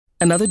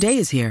Another day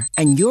is here,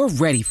 and you're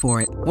ready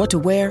for it. What to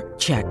wear?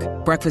 Check.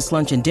 Breakfast,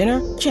 lunch, and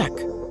dinner? Check.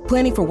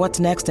 Planning for what's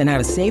next and how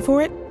to save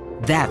for it?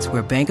 That's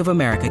where Bank of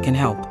America can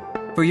help.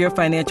 For your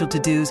financial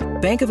to-dos,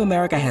 Bank of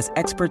America has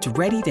experts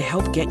ready to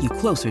help get you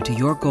closer to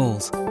your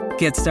goals.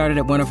 Get started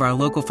at one of our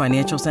local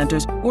financial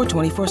centers or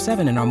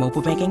 24/7 in our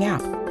mobile banking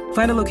app.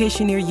 Find a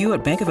location near you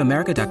at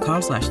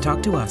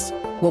bankofamerica.com/talktous.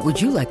 What would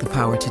you like the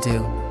power to do?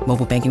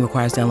 Mobile banking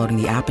requires downloading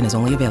the app and is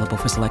only available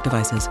for select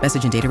devices.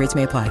 Message and data rates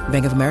may apply.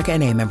 Bank of America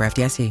N.A., member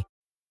FDIC.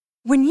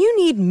 When you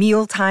need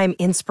mealtime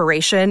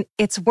inspiration,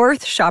 it's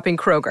worth shopping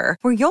Kroger,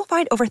 where you'll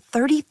find over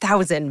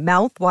 30,000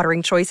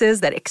 mouth-watering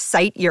choices that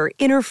excite your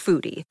inner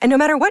foodie. And no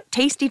matter what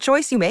tasty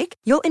choice you make,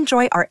 you'll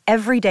enjoy our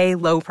everyday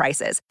low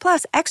prices,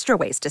 plus extra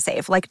ways to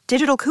save, like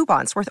digital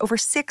coupons worth over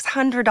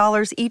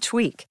 $600 each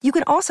week. You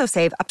can also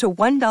save up to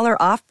 $1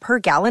 off per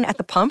gallon at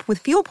the pump with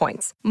fuel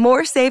points.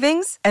 More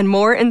savings and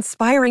more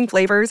inspiring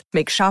flavors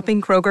make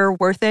shopping Kroger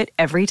worth it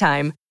every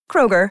time.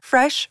 Kroger,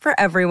 fresh for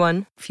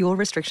everyone. Fuel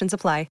restrictions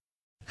apply.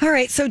 All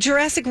right, so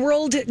Jurassic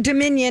World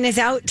Dominion is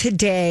out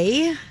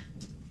today,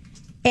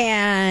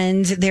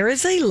 and there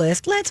is a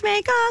list. Let's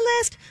make a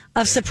list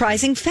of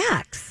surprising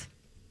facts.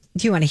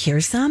 Do you want to hear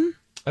some?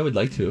 I would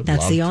like to.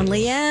 That's the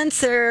only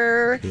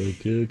answer.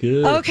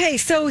 Good. Okay,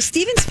 so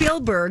Steven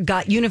Spielberg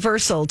got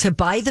Universal to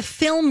buy the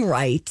film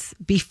rights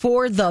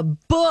before the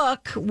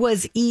book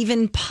was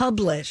even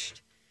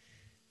published.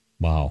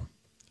 Wow.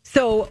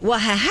 So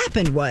what had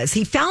happened was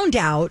he found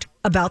out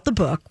about the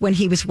book when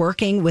he was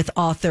working with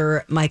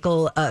author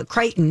Michael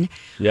Crichton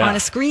on a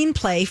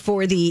screenplay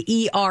for the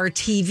ER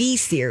TV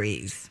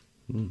series.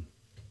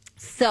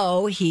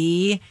 So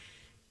he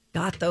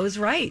got those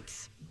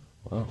rights.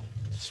 Wow,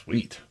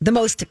 sweet. The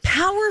most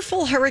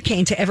powerful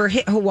hurricane to ever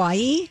hit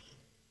Hawaii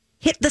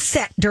hit the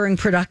set during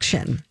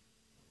production.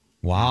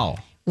 Wow.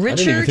 I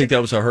didn't even think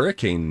that was a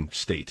hurricane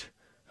state,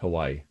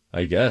 Hawaii.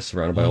 I guess,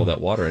 surrounded by all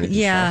that water.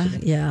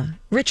 Yeah.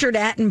 Richard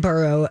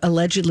Attenborough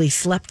allegedly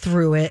slept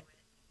through it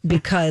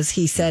because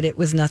he said it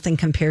was nothing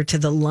compared to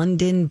the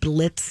London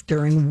Blitz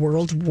during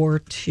World War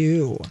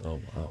II. Oh,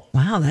 wow.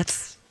 Wow,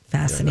 that's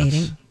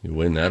fascinating. You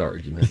win that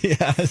argument.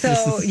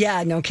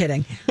 No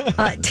kidding.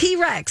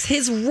 T-Rex,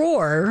 his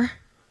roar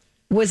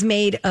was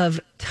made of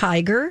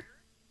tiger,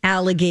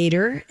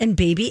 alligator, and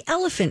baby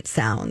elephant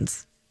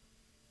sounds.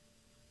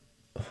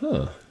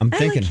 Huh. I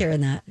like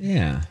hearing that.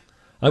 Yeah.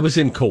 I was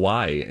in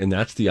Kauai, and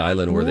that's the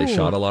island where they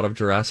shot a lot of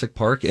Jurassic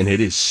Park, and it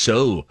is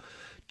so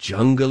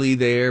jungly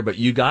there, but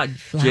you got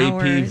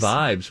JP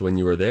vibes when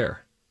you were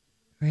there.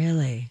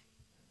 Really?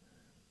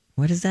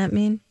 What does that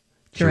mean?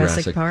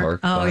 Jurassic Park?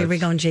 Oh, vibes. here we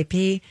go,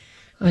 JP.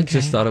 I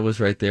just thought it was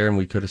right there, and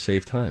we could have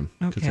saved time,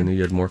 because I knew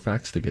you had more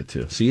facts to get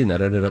to. See, and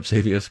that ended up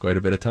saving us quite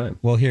a bit of time.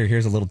 Well,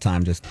 here's a little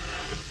time just...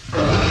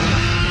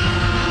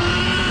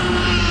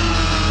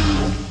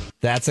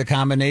 That's a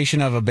combination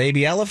of a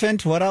baby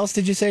elephant. What else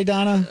did you say,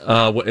 Donna?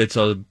 It's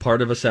a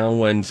part of a sound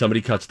when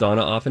somebody cuts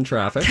Donna off in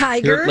traffic.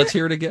 Tiger. Let's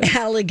hear it again.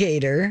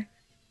 Alligator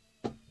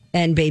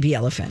and baby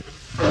elephant.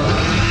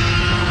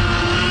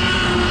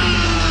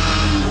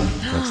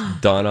 That's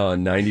Donna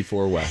on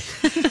 94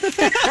 West.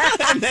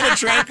 And then a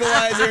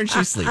tranquilizer and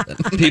she's sleeping.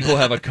 People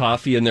have a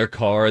coffee in their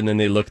car and then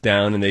they look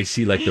down and they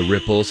see like the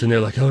ripples and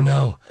they're like, oh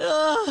no.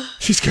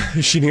 Is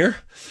she near?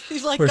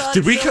 She's like,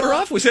 did we cut her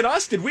off? Was it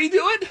us? Did we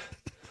do it?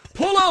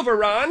 Pull over,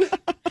 Ron.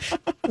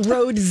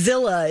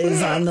 Roadzilla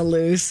is on the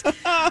loose.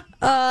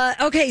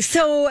 Okay,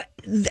 so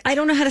I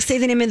don't know how to say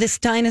the name of this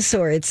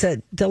dinosaur. It's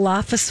a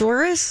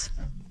Dilophosaurus.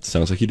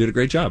 Sounds like you did a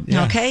great job.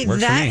 Yeah, okay,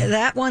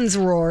 that one's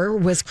roar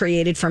was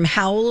created from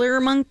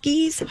howler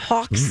monkeys,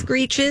 hawk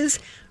screeches,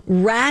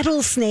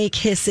 rattlesnake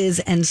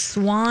hisses, and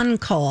swan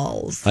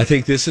calls. I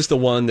think this is the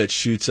one that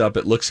shoots up.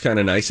 It looks kind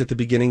of nice at the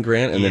beginning,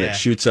 Grant, and then it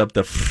shoots up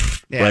the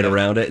right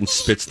around it and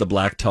spits the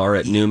black tar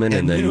at Newman,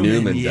 and then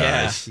Newman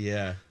dies.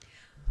 Yeah.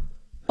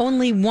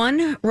 Only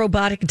one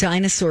robotic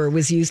dinosaur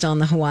was used on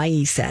the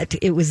Hawaii set.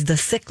 It was the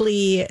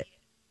sickly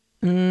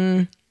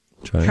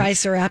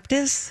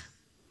Triceratops.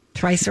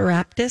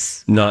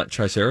 Not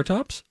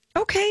Triceratops?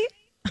 Okay.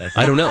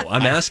 I don't know.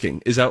 I'm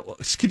asking. Is that?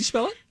 Could you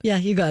spell it? Yeah,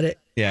 you got it.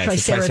 Yeah,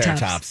 it's a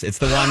Triceratops. It's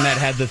the one that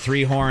had the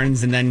 3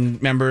 horns, and then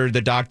remember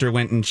the doctor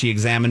went and she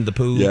examined the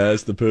poo.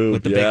 Yes, the poo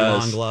with the big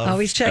long glove.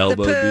 Always check the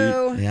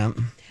poo. Yeah.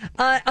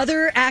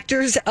 Other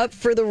actors up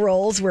for the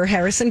roles were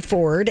Harrison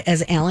Ford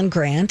as Alan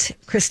Grant,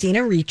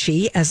 Christina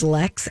Ricci as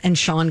Lex, and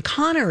Sean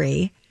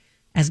Connery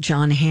as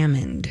John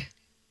Hammond.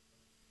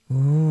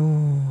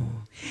 Ooh.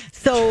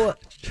 So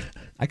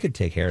I could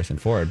take Harrison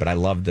Ford, but I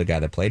loved the guy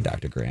that played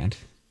Dr. Grant.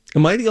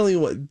 Am I the only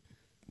one?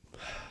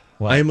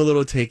 What? I am a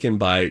little taken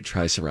by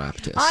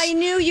Triceratops. I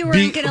knew you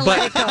weren't going to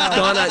let it go.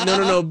 Donna,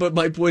 no. But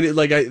my point is,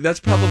 that's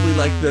probably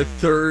like the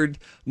third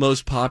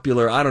most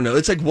popular. I don't know.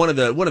 It's like one of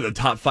the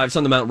top 5. It's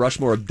on the Mount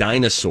Rushmore of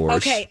dinosaurs.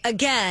 Okay,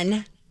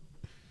 again,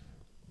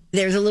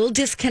 there's a little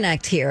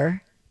disconnect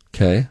here.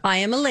 Okay. I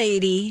am a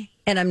lady,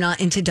 and I'm not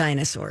into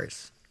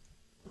dinosaurs.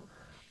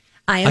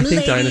 I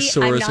think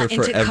dinosaurs are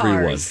for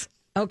everyone. Cars.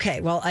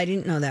 Okay, well, I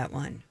didn't know that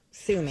one.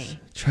 Sue me.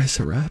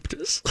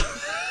 Triceratops.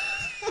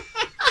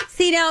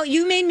 See, now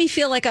you made me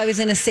feel like I was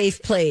in a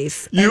safe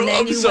place, and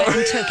then you went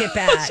and took it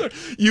back.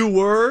 You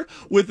were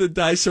with the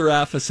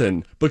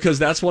Diceraphyson, because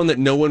that's one that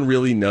no one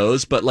really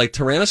knows, but like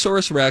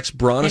Tyrannosaurus Rex,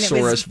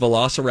 Brontosaurus,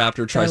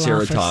 Velociraptor,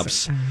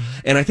 Triceratops.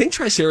 And I think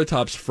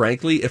Triceratops,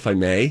 frankly, if I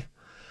may,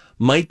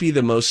 might be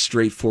the most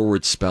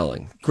straightforward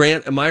spelling.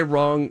 Grant, am I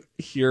wrong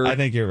here? I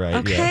think you're right.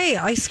 Okay,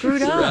 I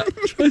screwed up.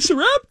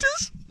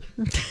 Triceratops?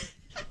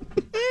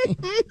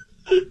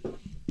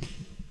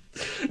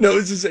 No,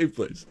 it's a safe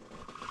place.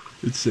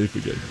 It's safe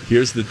again.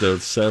 Here's the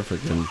South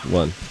African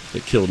one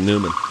that killed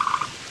Newman.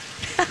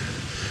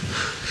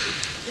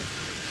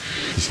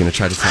 He's going to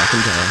try to talk him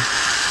down.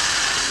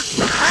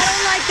 I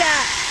don't like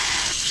that.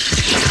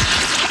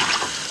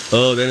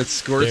 Oh, then it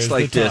squirts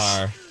like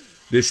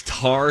this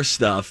tar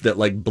stuff that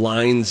like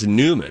blinds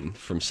Newman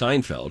from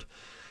Seinfeld.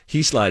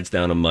 He slides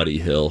down a muddy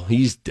hill.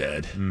 He's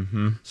dead.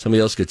 Mm-hmm. Somebody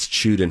else gets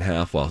chewed in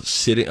half while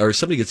sitting, or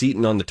somebody gets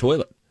eaten on the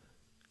toilet.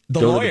 The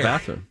Go lawyer. to the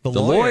bathroom.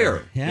 The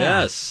lawyer. Yeah.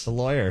 Yes. The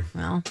lawyer.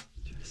 Well.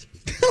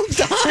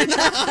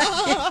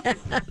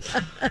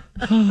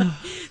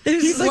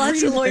 There's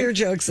lots of lawyer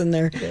jokes in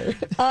there.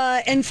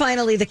 And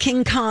finally, the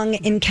King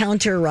Kong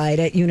Encounter ride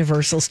at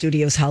Universal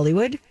Studios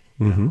Hollywood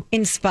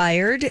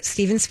inspired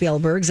Steven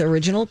Spielberg's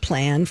original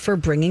plan for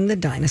bringing the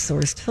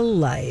dinosaurs to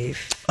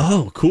life.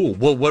 Oh, cool.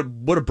 Well,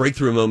 what a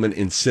breakthrough moment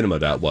in cinema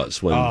that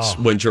was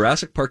when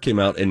Jurassic Park came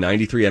out in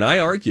 93. And I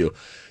argue,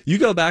 you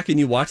go back and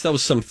you watch, that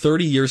was some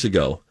 30 years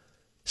ago,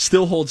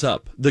 still holds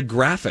up. The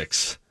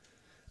graphics,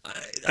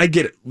 I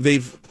get it.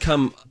 They've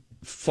come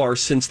far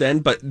since then,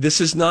 but this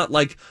is not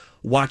like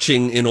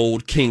watching an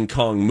old King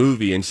Kong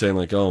movie and saying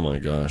like, oh my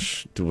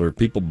gosh, were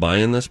people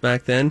buying this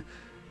back then?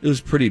 It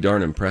was pretty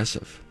darn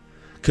impressive.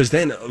 Because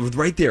then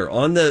right there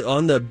on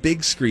the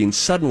big screen,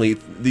 suddenly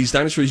these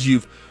dinosaurs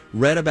you've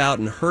read about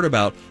and heard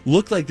about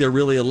look like they're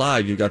really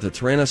alive. You've got the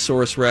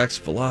Tyrannosaurus Rex,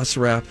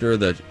 Velociraptor,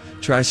 the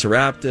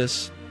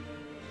Triceratops.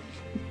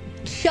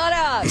 Shut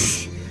up!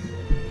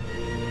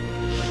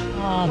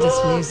 Oh,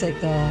 this music,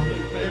 though. My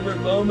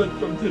favorite moment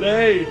from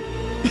today.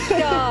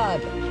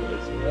 God.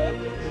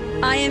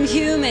 I am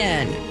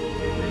human.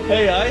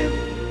 Hey,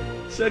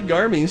 I said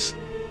Garmies.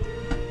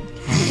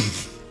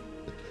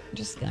 I'm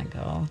just going to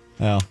go.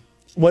 Oh.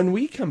 When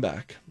we come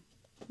back.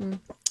 You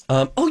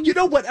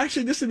know what?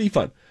 Actually, this would be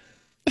fun.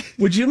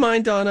 Would you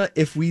mind, Donna,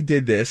 if we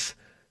did this?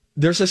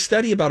 There's a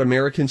study about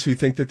Americans who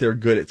think that they're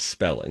good at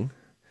spelling.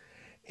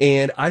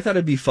 And I thought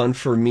it'd be fun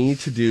for me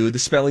to do, the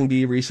spelling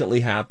bee recently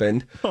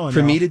happened,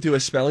 for me to do a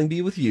spelling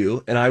bee with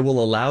you, and I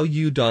will allow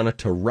you, Donna,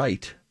 to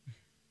write,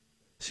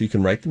 so you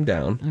can write them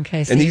down.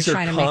 Okay, so and these are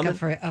trying to make up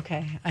for it.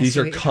 Okay. These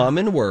are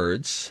common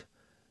words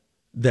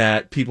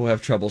that people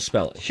have trouble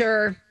spelling.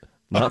 Sure.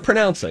 Not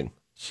pronouncing.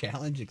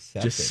 Challenge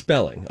accepted. Just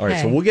spelling. All right,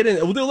 so we'll do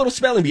a little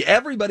spelling bee.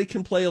 Everybody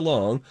can play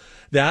along.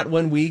 That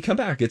when we come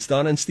back. It's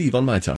Donna and Steve on My Talk.